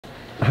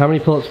How many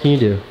pull-ups can you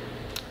do?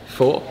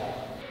 4.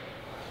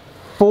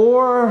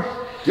 4.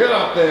 Get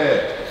up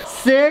there.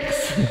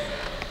 6.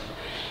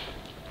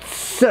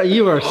 So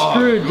you are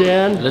screwed,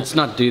 Dan. Let's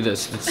not do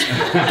this. Let's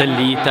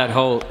delete that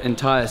whole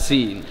entire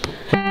scene.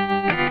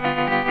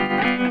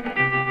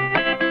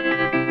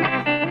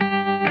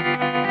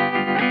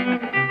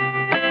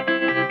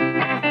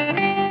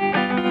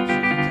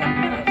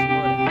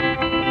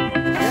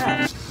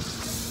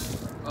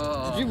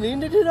 Did you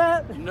mean to do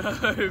that? No,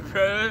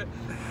 bro.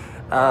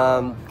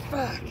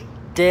 Fuck.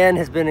 Dan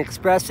has been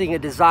expressing a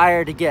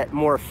desire to get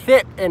more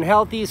fit and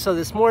healthy, so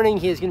this morning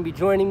he is going to be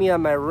joining me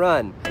on my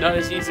run. Not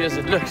as easy as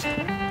it looks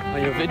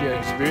on your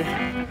videos, bro.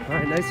 All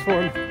right, nice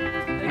form.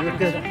 You look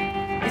good.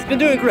 He's been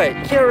doing great.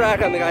 You can't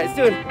rack on the guy. He's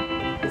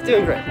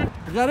doing great.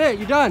 Is that it?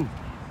 You done?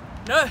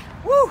 No.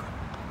 Woo!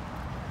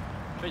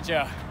 Good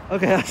job.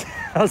 Okay,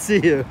 I'll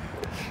see you.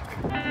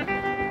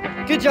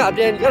 Good job,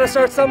 Dan. You got to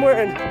start somewhere,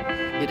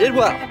 and you did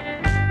well.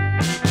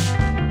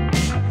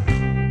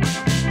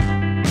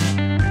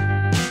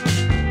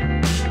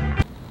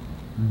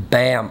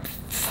 Bamf,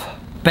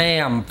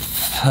 bamf,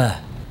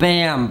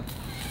 bamf,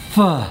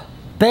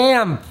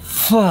 bamf,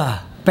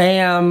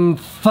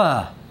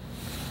 bamf,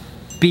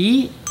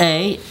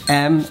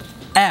 B-A-M-F,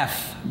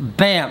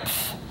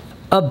 bamf.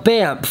 A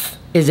bamf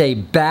is a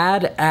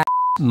bad-ass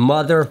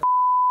mother.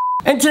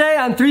 And today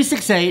on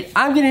 368,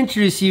 I'm going to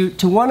introduce you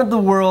to one of the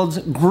world's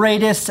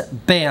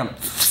greatest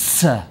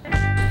bamfs.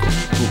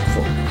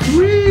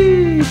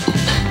 Whee!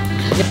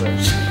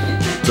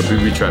 It's a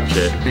booby trap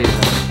chair.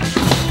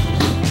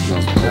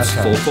 Let's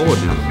fall forward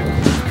now.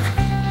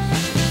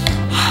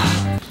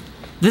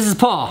 This is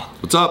Paul.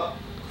 What's up?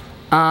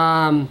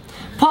 Paul,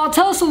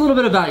 tell us a little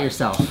bit about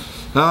yourself.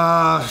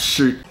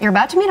 Shoot. You're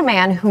about to meet a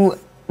man who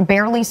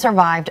barely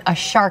survived a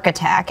shark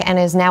attack and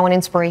is now an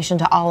inspiration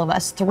to all of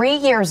us. 3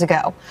 years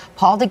ago,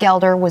 Paul de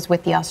Gelder was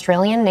with the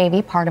Australian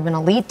Navy, part of an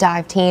elite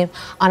dive team,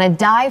 on a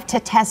dive to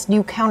test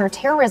new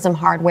counterterrorism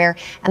hardware,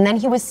 and then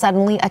he was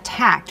suddenly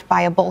attacked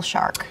by a bull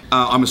shark.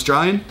 I'm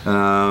Australian.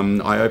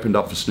 I opened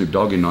up for Snoop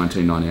Dogg in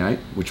 1998,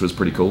 which was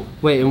pretty cool.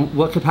 Wait, in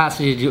what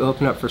capacity did you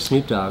open up for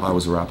Snoop Dogg? I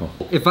was a rapper.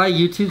 If I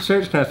YouTube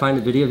search, can I find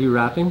a video of you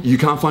rapping? You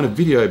can't find a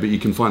video, but you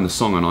can find the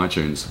song on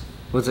iTunes.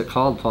 What's it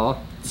called, Paul?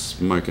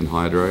 Smoking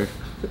Hydro.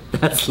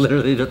 That's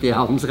literally what the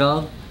album's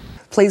called?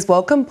 Please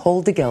welcome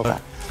Paul de Gelder.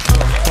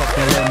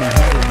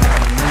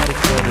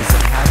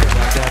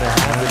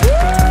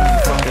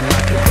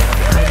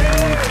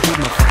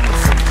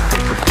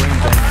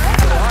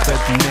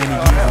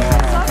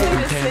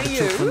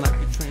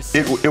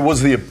 It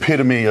was the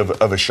epitome of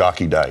a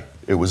sharky day.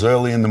 It was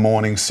early in the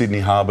morning,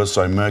 Sydney Harbour,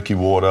 so murky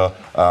water.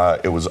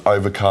 It was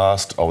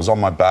overcast. I was on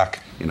my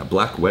back. In a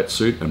black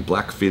wetsuit and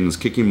black fins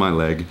kicking my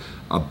leg,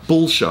 a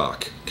bull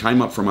shark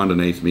came up from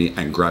underneath me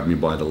and grabbed me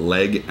by the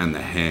leg and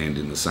the hand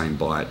in the same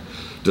bite.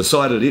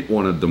 Decided it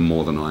wanted them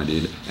more than I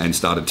did and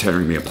started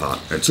tearing me apart.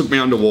 It took me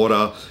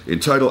underwater in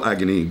total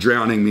agony,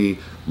 drowning me,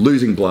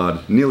 losing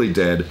blood, nearly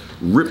dead,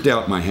 ripped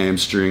out my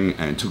hamstring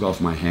and took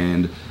off my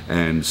hand.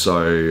 And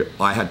so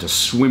I had to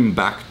swim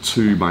back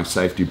to my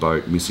safety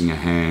boat, missing a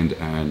hand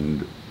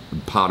and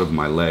part of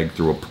my leg,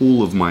 through a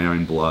pool of my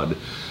own blood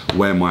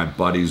where my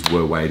buddies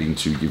were waiting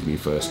to give me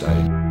first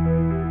aid.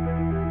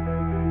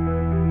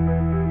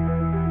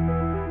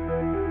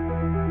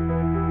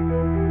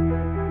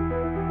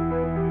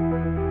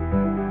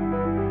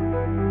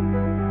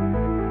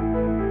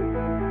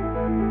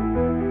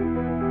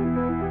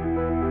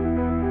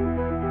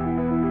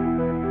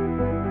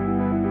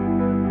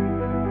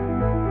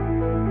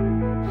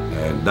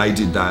 They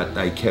did that,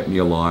 they kept me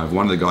alive.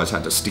 One of the guys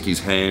had to stick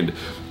his hand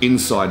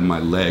inside my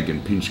leg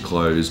and pinch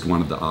closed one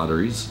of the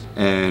arteries.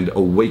 And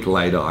a week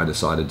later, I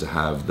decided to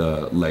have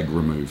the leg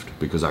removed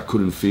because I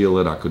couldn't feel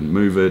it, I couldn't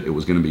move it. It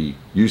was gonna be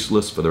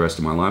useless for the rest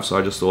of my life. So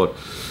I just thought,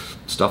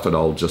 stuff it,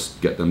 I'll just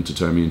get them to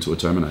turn me into a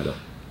Terminator.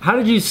 How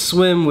did you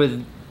swim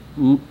with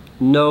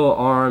no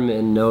arm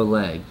and no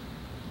leg?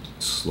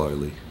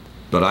 Slowly.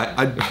 But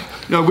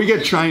you know, we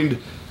get trained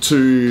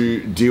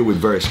to deal with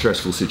very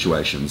stressful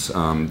situations.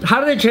 How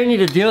do they train you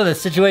to deal with a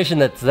situation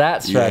that's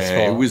that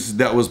stressful? Yeah,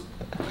 that was,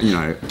 you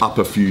know, up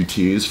a few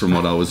tiers from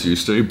what I was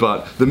used to,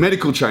 but the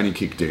medical training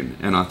kicked in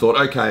and I thought,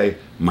 okay,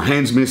 my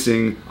hand's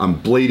missing, I'm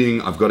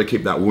bleeding, I've got to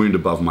keep that wound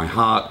above my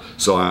heart,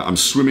 so I'm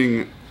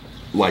swimming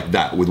like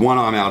that with one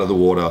arm out of the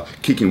water,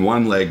 kicking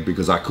one leg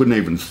because I couldn't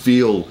even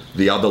feel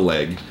the other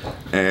leg,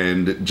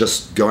 and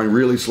just going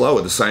really slow.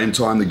 At the same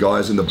time, the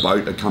guys in the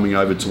boat are coming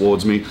over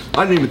towards me.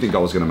 I didn't even think I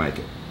was going to make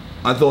it.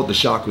 I thought the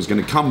shark was going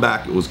to come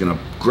back, it was going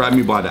to grab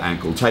me by the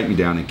ankle, take me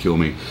down and kill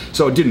me.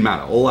 So it didn't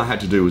matter. All I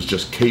had to do was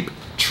just keep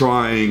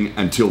trying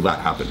until that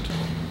happened.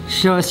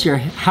 Show us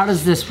how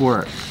does this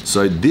work?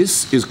 So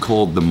this is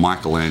called the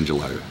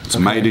Michelangelo. It's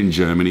made in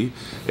Germany.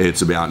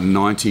 It's about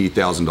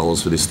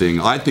 $90,000 for this thing.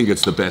 I think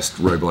it's the best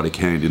robotic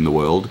hand in the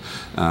world,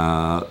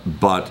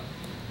 but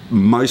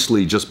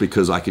mostly just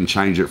because I can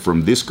change it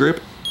from this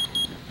grip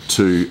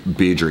to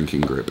beer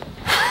drinking grip.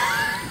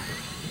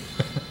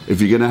 If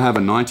you're gonna have a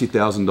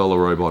 $90,000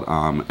 robot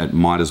arm, it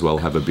might as well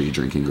have a beer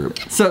drinking grip.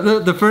 So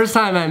the first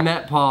time I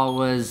met Paul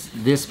was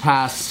this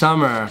past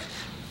summer,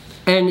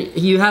 and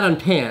you had on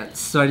pants,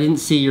 so I didn't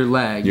see your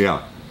leg.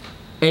 Yeah.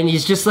 And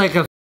he's just like a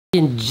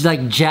f***ing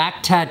like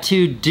jack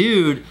tattooed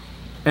dude,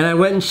 and I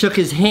went and shook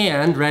his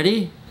hand.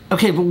 Ready?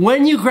 Okay, but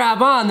when you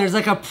grab on, there's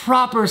like a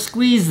proper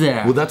squeeze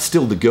there. Well, that's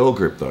still the girl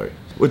grip though.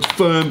 It's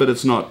firm, but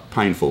it's not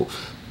painful.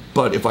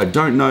 But if I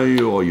don't know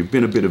you or you've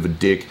been a bit of a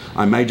dick,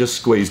 I may just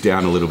squeeze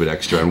down a little bit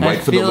extra and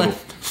wait for the little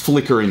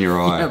flicker in your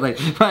eye. Yeah,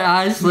 like my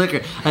eyes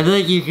flicker. I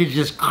think you could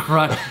just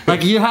crush.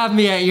 Like you have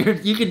me at your.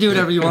 You could do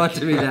whatever you want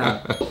to me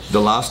now.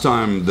 The last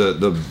time,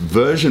 the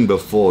version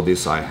before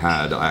this I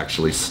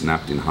actually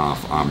snapped in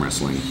half arm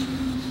wrestling.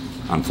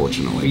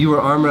 Unfortunately. You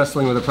were arm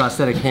wrestling with a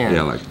prosthetic hand.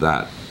 Yeah, like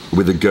that.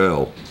 With a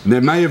girl.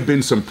 There may have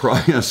been some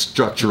prior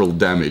structural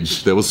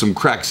damage. There was some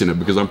cracks in it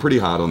because I'm pretty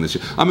hard on this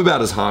shit. I'm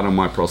about as hard on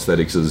my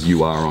prosthetics as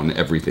you are on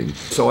everything.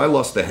 So I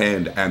lost the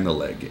hand and the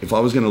leg. If I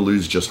was gonna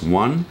lose just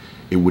one,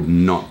 it would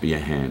not be a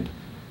hand.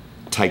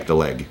 Take the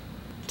leg.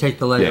 Take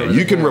the leg. Yeah, over you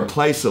the can hand.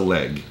 replace a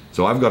leg.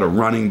 So I've got a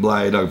running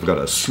blade, I've got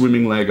a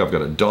swimming leg, I've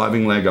got a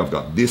diving leg, I've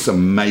got this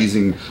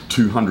amazing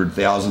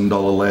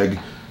 $200,000 leg,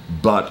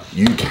 but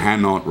you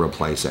cannot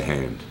replace a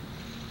hand.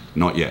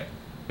 Not yet.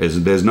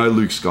 There's no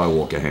Luke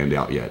Skywalker hand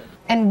out yet.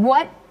 And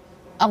what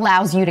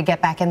allows you to get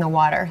back in the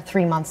water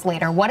 3 months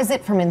later? What is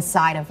it from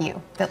inside of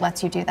you that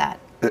lets you do that?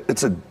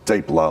 It's a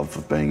deep love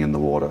of being in the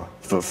water.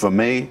 For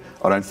me,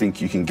 I don't think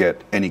you can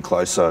get any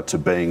closer to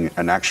being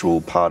an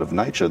actual part of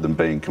nature than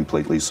being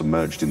completely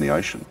submerged in the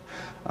ocean.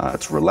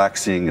 It's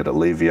relaxing, it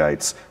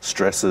alleviates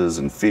stresses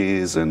and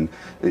fears, and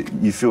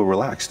you feel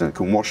relaxed, and it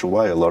can wash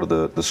away a lot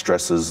of the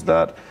stresses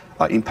that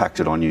are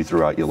impacted on you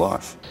throughout your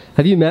life.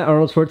 Have you met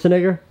Arnold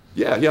Schwarzenegger?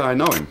 Yeah, I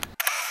know him.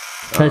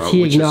 Has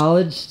he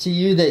acknowledged to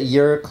you that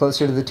you're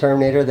closer to the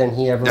Terminator than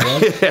he ever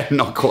was? Yeah,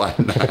 not quite,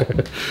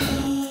 no.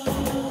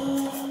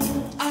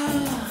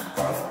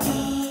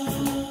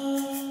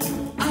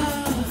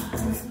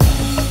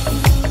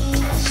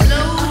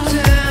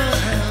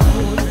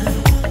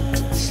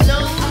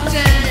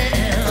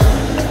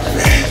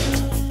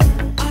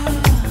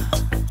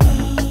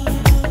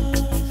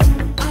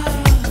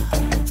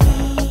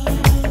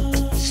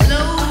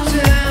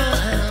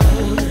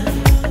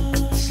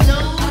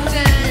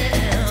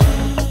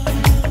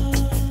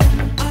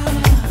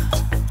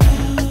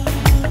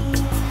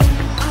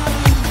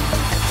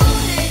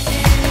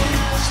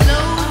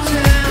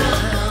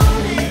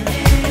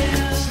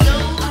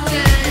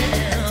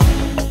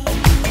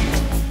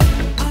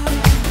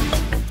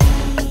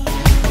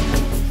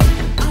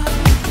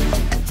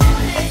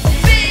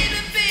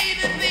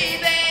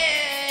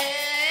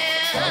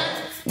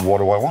 What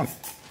do I want?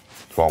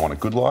 Do I want a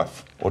good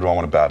life or do I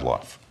want a bad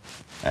life?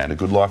 And a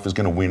good life is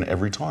going to win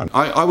every time.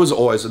 I was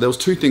always, there was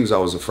two things I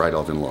was afraid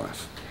of in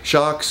life.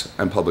 Sharks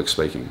and public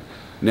speaking.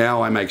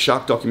 Now I make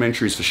shark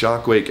documentaries for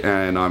Shark Week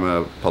and I'm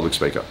a public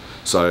speaker.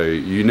 So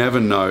you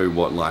never know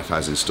what life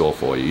has in store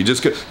for you. You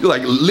just get,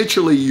 like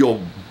literally your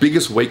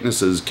biggest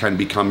weaknesses can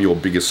become your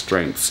biggest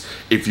strengths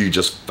if you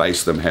just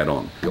face them head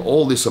on.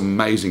 All this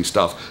amazing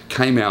stuff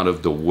came out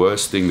of the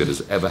worst thing that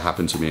has ever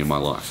happened to me in my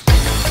life.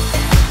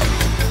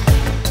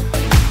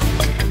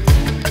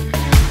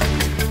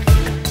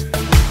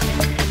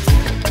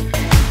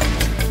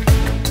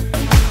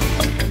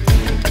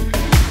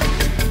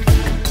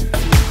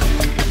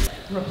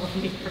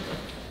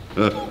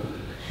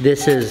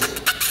 This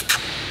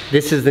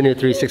is the new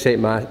 368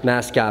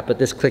 mascot, but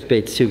this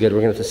clickbait's too good. We're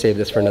gonna have to save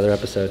this for another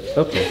episode.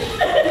 Okay.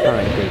 All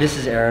right, good. This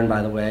is Aaron,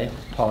 by the way.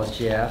 Paul's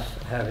GF.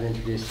 Haven't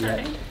introduced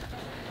yet.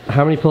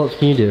 How many pull-ups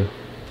can you do?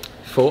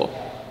 4.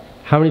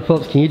 How many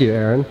pull-ups can you do,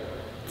 Aaron?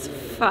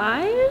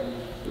 5?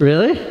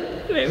 Really?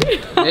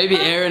 Maybe. Maybe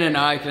Aaron and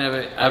I can have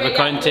a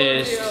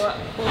contest,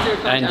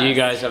 and you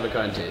guys have a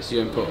contest, you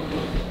and Paul.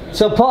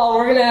 So Paul,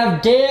 we're gonna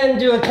have Dan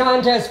do a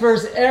contest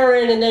versus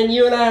Aaron, and then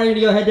you and I are gonna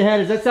go head to head.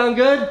 Does that sound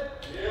good?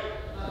 Yeah.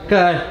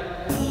 Okay.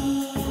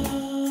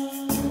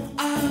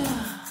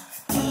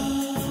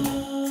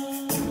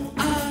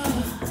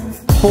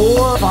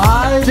 Four,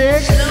 5,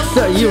 6.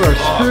 So you are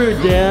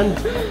screwed, Dan.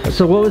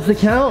 So what was the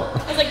count?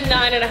 It was like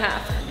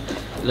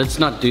 9.5. Let's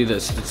not do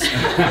this. Let's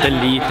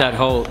delete that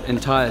whole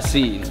entire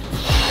scene.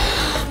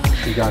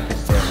 You got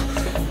this, Dan.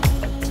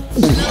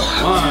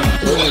 1,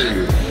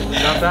 2,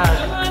 Not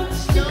bad.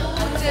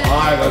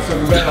 5, that's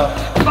something better.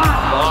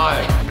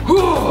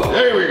 5.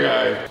 There we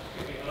go.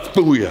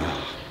 Booyah.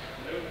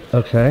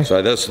 Okay.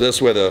 So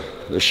that's where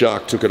the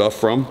shark took it off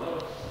from.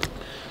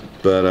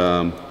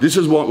 But this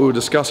is what we were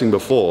discussing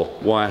before,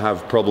 why I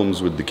have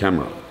problems with the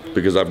camera.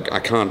 Because I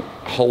can't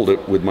hold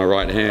it with my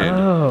right hand.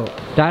 Oh,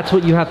 that's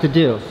what you have to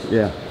do.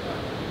 Yeah.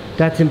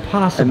 That's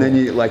impossible. And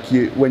then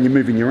when you're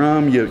moving your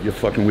arm, you're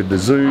fucking with the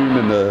zoom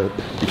and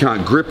you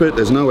can't grip it,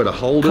 there's nowhere to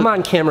hold it. Come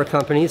on, camera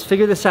companies,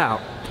 figure this out.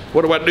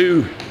 What do I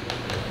do?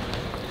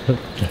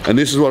 And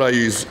this is what I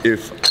use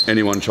if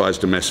anyone tries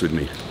to mess with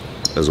me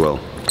as well.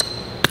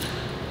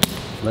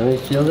 Let me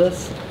feel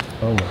this.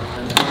 Oh my.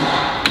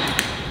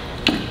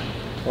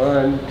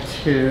 1,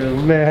 2,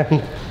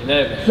 man.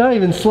 11, It's not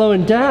even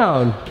slowing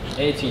down.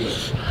 18,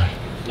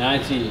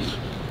 19,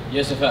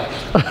 yes, a fact.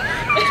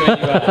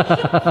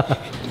 21,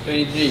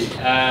 23,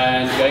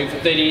 and going for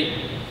 30.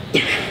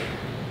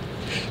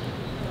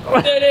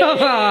 30! Come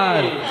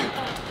on.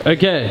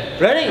 Okay.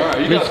 Ready? All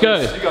right, you Let's got go.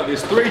 This. You got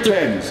this. 3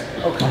 10s.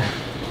 Okay.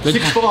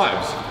 6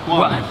 5s.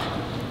 1,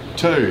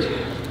 2,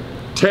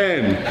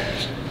 10,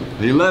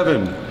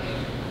 11,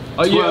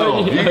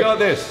 12. You got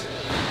this.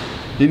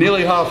 You're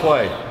nearly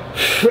halfway.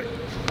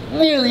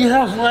 Nearly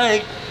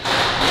halfway.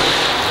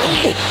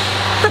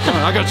 Come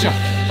on, I got you.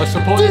 I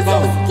support you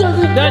both.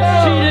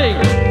 That's cheating!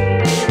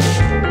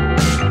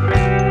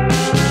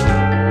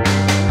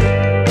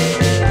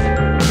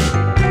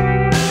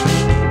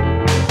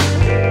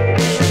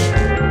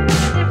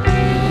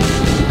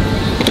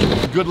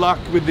 Good luck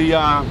with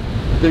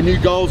the new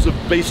goals of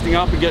beasting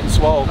up and getting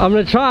swole. I'm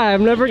gonna try.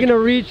 I'm never gonna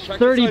reach Practice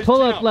 30 those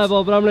pull-up chin-ups.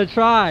 level, but I'm gonna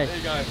try. There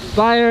you go.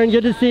 Bye, Aaron.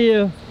 Good to see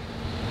you.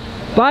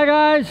 Bye,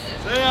 guys.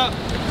 See ya.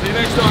 See you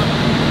next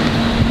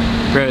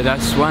time. Bro,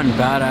 that's one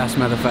badass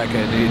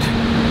motherfucker, dude.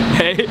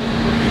 Hey?